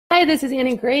Hi, this is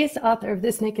Annie Grace, author of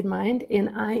This Naked Mind, and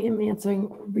I am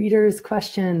answering readers'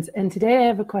 questions. And today I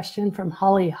have a question from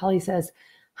Holly. Holly says,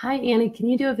 "Hi, Annie, can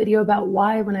you do a video about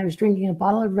why when I was drinking a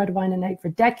bottle of red wine a night for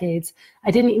decades, I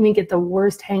didn't even get the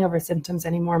worst hangover symptoms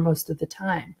anymore most of the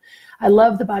time? I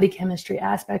love the body chemistry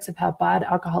aspects of how bad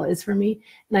alcohol is for me,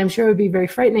 and I'm sure it would be very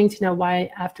frightening to know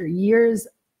why after years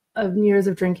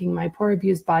of drinking, my poor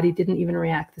abused body didn't even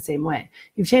react the same way.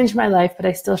 You've changed my life, but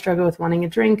I still struggle with wanting a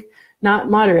drink, not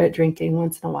moderate drinking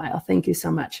once in a while. Thank you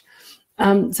so much."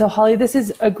 So Holly, this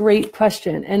is a great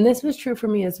question. And this was true for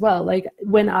me as well. Like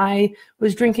when I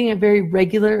was drinking a very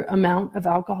regular amount of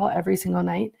alcohol every single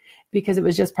night, because it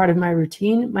was just part of my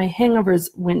routine, my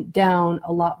hangovers went down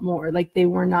a lot more. Like they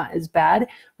were not as bad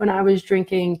when I was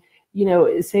drinking, you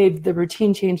know, say the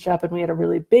routine changed up and we had a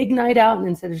really big night out, and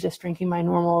instead of just drinking my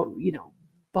normal, you know,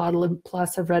 bottle and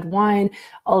plus of red wine,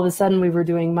 all of a sudden we were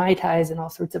doing Mai Tais and all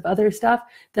sorts of other stuff,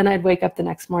 then I'd wake up the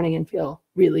next morning and feel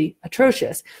really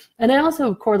atrocious. And I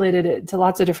also correlated it to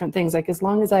lots of different things. Like as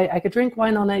long as I could drink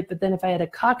wine all night, but then if I had a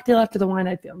cocktail after the wine,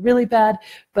 I'd feel really bad.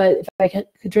 But if I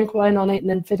could drink wine all night and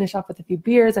then finish off with a few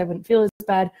beers, I wouldn't feel as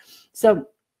bad. So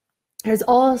there's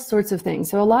all sorts of things.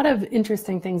 So a lot of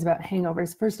interesting things about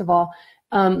hangovers. First of all,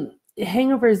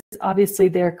 hangovers, obviously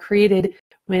they're created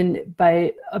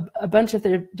by a bunch of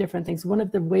different things. One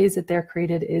of the ways that they're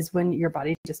created is when your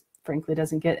body just frankly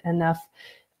doesn't get enough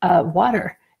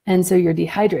water, and so you're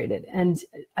dehydrated. And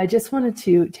I just wanted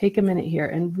to take a minute here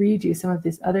and read you some of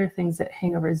these other things that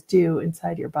hangovers do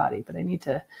inside your body, but I need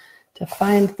to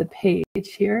find the page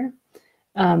here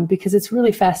because it's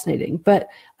really fascinating. But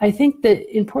I think the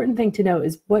important thing to know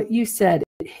is what you said.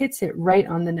 It hits it right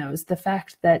on the nose. The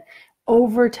fact that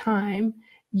over time,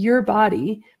 your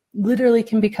body literally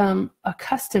can become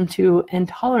accustomed to and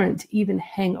tolerant to even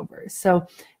hangovers. So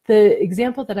the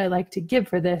example that I like to give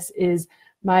for this is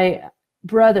my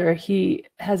brother. He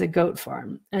has a goat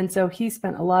farm. And so he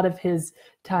spent a lot of his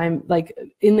time like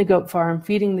in the goat farm,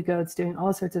 feeding the goats, doing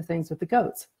all sorts of things with the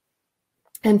goats.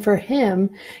 And for him,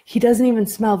 he doesn't even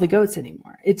smell the goats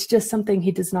anymore. It's just something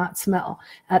he does not smell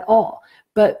at all.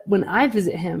 But when I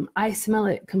visit him, I smell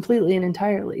it completely and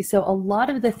entirely. So a lot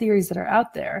of the theories that are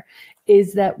out there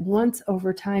is that once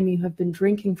over time you have been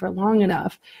drinking for long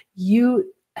enough,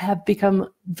 you have become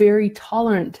very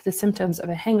tolerant to the symptoms of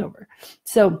a hangover.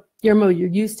 So you're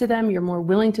used to them, you're more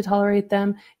willing to tolerate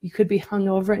them. You could be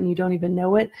hungover and you don't even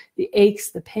know it. The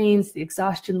aches, the pains, the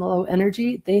exhaustion, the low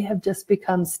energy, they have just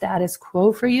become status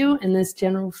quo for you. And this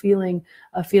general feeling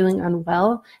of feeling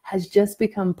unwell has just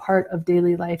become part of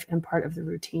daily life and part of the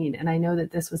routine. And I know that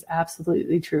this was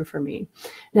absolutely true for me.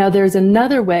 Now, there's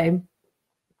another way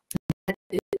that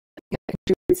it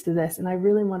contributes to this, and I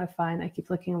really want to find, I keep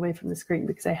looking away from the screen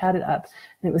because I had it up,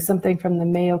 and it was something from the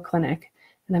Mayo Clinic,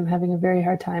 and I'm having a very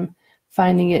hard time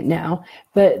finding it now.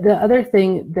 But the other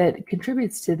thing that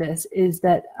contributes to this is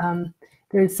that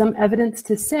there's some evidence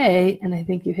to say, and I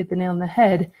think you hit the nail on the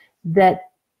head,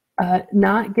 that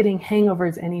not getting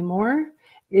hangovers anymore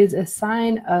is a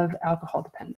sign of alcohol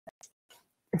dependence.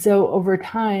 So over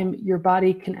time, your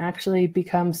body can actually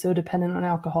become so dependent on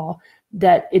alcohol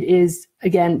that it is,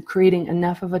 again, creating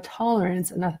enough of a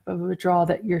tolerance, enough of a withdrawal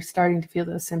that you're starting to feel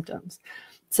those symptoms.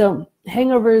 So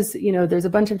hangovers, you know, there's a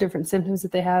bunch of different symptoms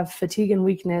that they have: fatigue and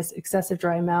weakness, excessive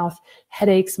dry mouth,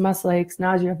 headaches, muscle aches,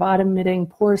 nausea, vomiting,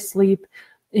 poor sleep,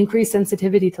 increased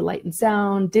sensitivity to light and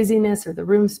sound, dizziness or the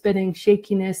room spinning,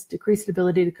 shakiness, decreased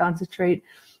ability to concentrate,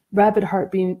 rapid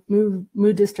heartbeat,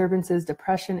 mood disturbances,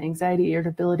 depression, anxiety,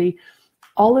 irritability.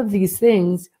 All of these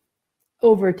things,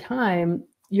 over time,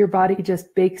 your body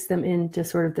just bakes them into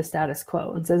sort of the status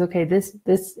quo and says, okay, this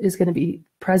is going to be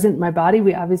present in my body.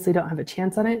 We obviously don't have a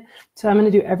chance on it. So I'm going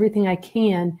to do everything I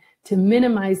can to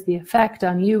minimize the effect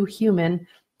on you, human,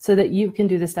 so that you can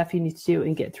do the stuff you need to do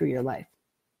and get through your life.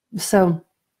 So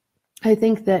I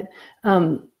think that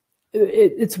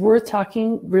it's worth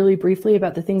talking really briefly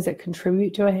about the things that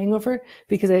contribute to a hangover,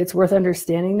 because it's worth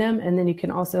understanding them. And then you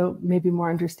can also maybe more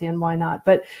understand why not.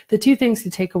 But the two things to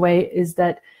take away is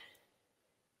that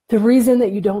the reason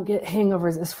that you don't get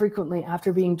hangovers as frequently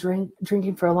after being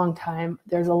drinking for a long time,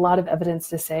 there's a lot of evidence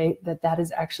to say that that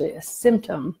is actually a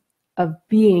symptom of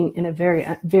being in a very,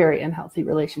 very unhealthy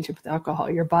relationship with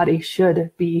alcohol. Your body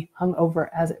should be hungover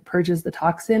as it purges the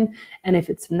toxin. And if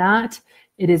it's not,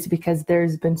 it is because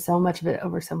there's been so much of it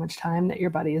over so much time that your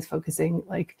body is focusing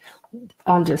like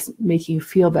on just making you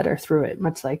feel better through it.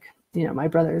 Much like, you know, my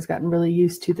brother has gotten really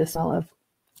used to the smell of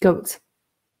goats.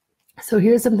 So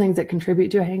here's some things that contribute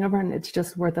to a hangover, and it's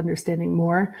just worth understanding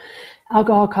more.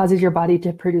 Alcohol causes your body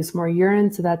to produce more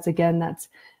urine. So that's, again,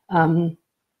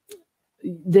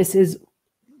 this is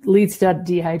leads to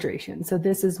dehydration. So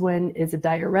this is when it's a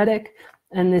diuretic,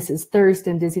 and this is thirst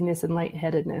and dizziness and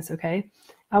lightheadedness, okay?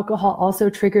 Alcohol also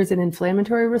triggers an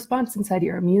inflammatory response inside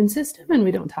your immune system, and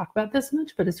we don't talk about this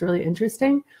much, but it's really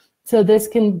interesting. So this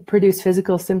can produce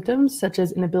physical symptoms such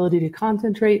as inability to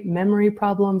concentrate, memory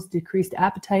problems, decreased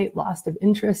appetite, loss of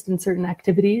interest in certain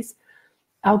activities.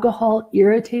 Alcohol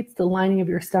irritates the lining of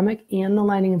your stomach and the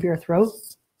lining of your throat.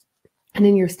 And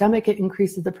in your stomach, it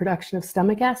increases the production of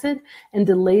stomach acid and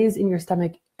delays in your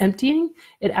stomach emptying.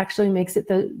 It actually makes it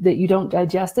that you don't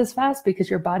digest as fast because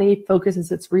your body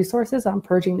focuses its resources on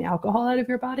purging the alcohol out of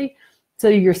your body. So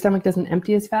your stomach doesn't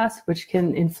empty as fast, which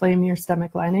can inflame your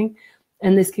stomach lining.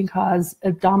 And this can cause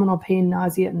abdominal pain,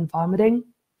 nausea, and vomiting.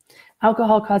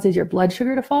 Alcohol causes your blood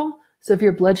sugar to fall. So if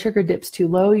your blood sugar dips too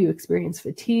low, you experience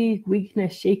fatigue,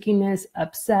 weakness, shakiness,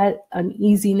 upset,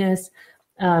 uneasiness,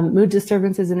 mood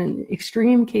disturbances, and in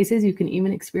extreme cases, you can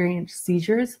even experience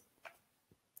seizures.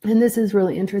 And this is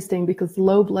really interesting because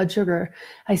low blood sugar,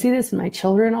 I see this in my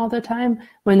children all the time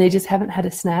when they just haven't had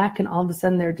a snack and all of a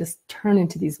sudden they're just turned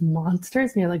into these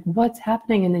monsters and you're like, what's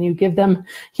happening? And then you give them,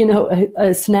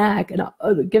 a snack and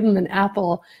give them an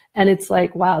apple and it's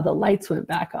like, wow, the lights went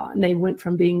back on. They went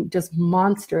from being just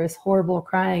monstrous, horrible,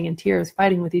 crying and tears,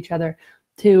 fighting with each other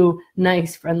to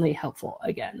nice, friendly, helpful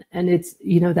again. And it's,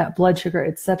 that blood sugar,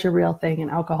 it's such a real thing. And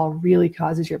alcohol really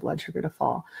causes your blood sugar to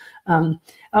fall.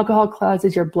 Alcohol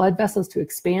causes your blood vessels to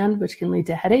expand, which can lead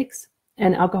to headaches.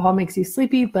 And alcohol makes you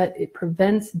sleepy, but it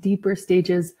prevents deeper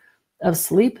stages of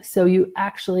sleep. So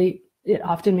it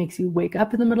often makes you wake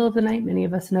up in the middle of the night. Many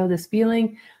of us know this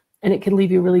feeling. And it can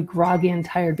leave you really groggy and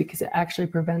tired because it actually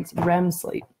prevents REM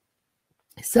sleep.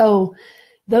 So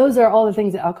those are all the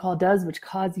things that alcohol does, which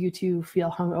cause you to feel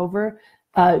hungover.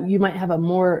 You might have a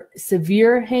more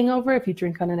severe hangover if you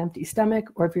drink on an empty stomach,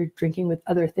 or if you're drinking with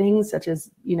other things such as,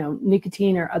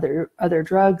 nicotine or other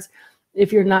drugs.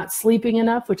 If you're not sleeping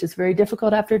enough, which is very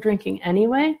difficult after drinking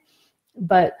anyway.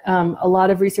 But a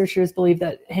lot of researchers believe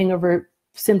that hangover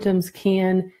symptoms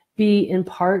can be in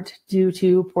part due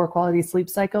to poor quality sleep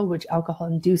cycle, which alcohol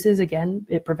induces. Again,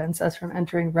 it prevents us from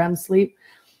entering REM sleep.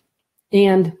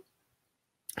 And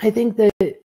I think that,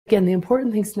 again, the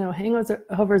important things to know,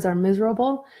 hangovers are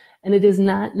miserable, and it is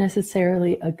not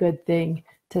necessarily a good thing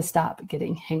to stop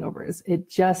getting hangovers. It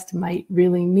just might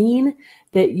really mean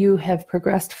that you have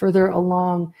progressed further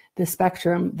along the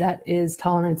spectrum that is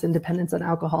tolerance and dependence on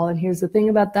alcohol. And here's the thing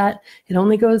about that. It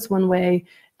only goes one way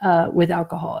with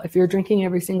alcohol. If you're drinking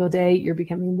every single day, you're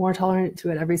becoming more tolerant to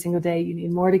it every single day. You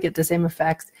need more to get the same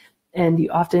effects. And you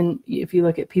often, if you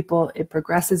look at people, it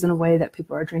progresses in a way that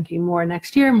people are drinking more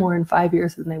next year, more in 5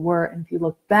 years than they were. And if you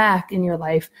look back in your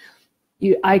life,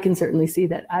 I can certainly see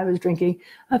that I was drinking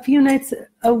a few nights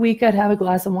a week. I'd have a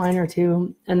glass of wine or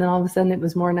two. And then all of a sudden it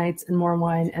was more nights and more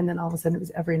wine. And then all of a sudden it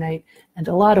was every night and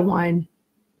a lot of wine.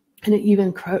 And it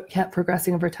even kept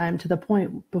progressing over time to the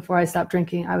point before I stopped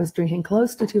drinking, I was drinking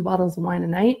close to 2 bottles of wine a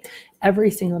night, every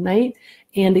single night.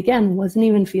 And again, wasn't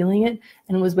even feeling it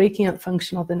and was waking up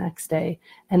functional the next day.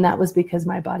 And that was because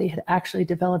my body had actually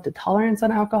developed a tolerance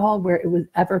on alcohol where it was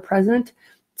ever present.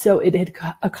 So it had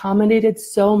accommodated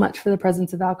so much for the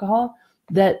presence of alcohol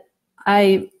that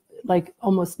I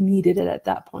almost needed it at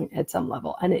that point at some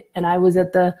level. And I was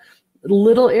at the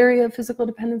little area of physical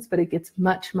dependence, but it gets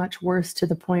much, much worse to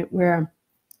the point where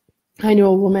I knew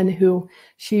a woman who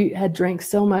she had drank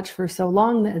so much for so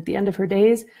long that at the end of her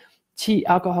days,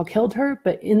 alcohol killed her.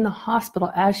 But in the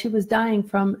hospital, as she was dying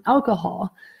from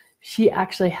alcohol, she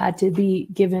actually had to be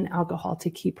given alcohol to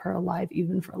keep her alive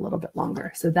even for a little bit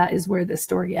longer. So that is where this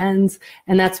story ends.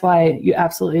 And that's why you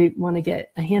absolutely want to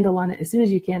get a handle on it as soon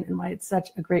as you can and why it's such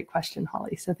a great question,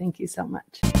 Holly. So thank you so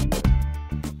much.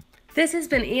 This has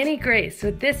been Annie Grace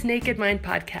with This Naked Mind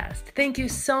podcast. Thank you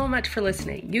so much for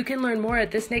listening. You can learn more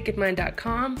at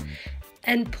thisnakedmind.com.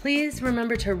 And please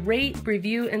remember to rate,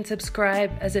 review, and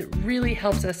subscribe as it really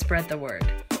helps us spread the word.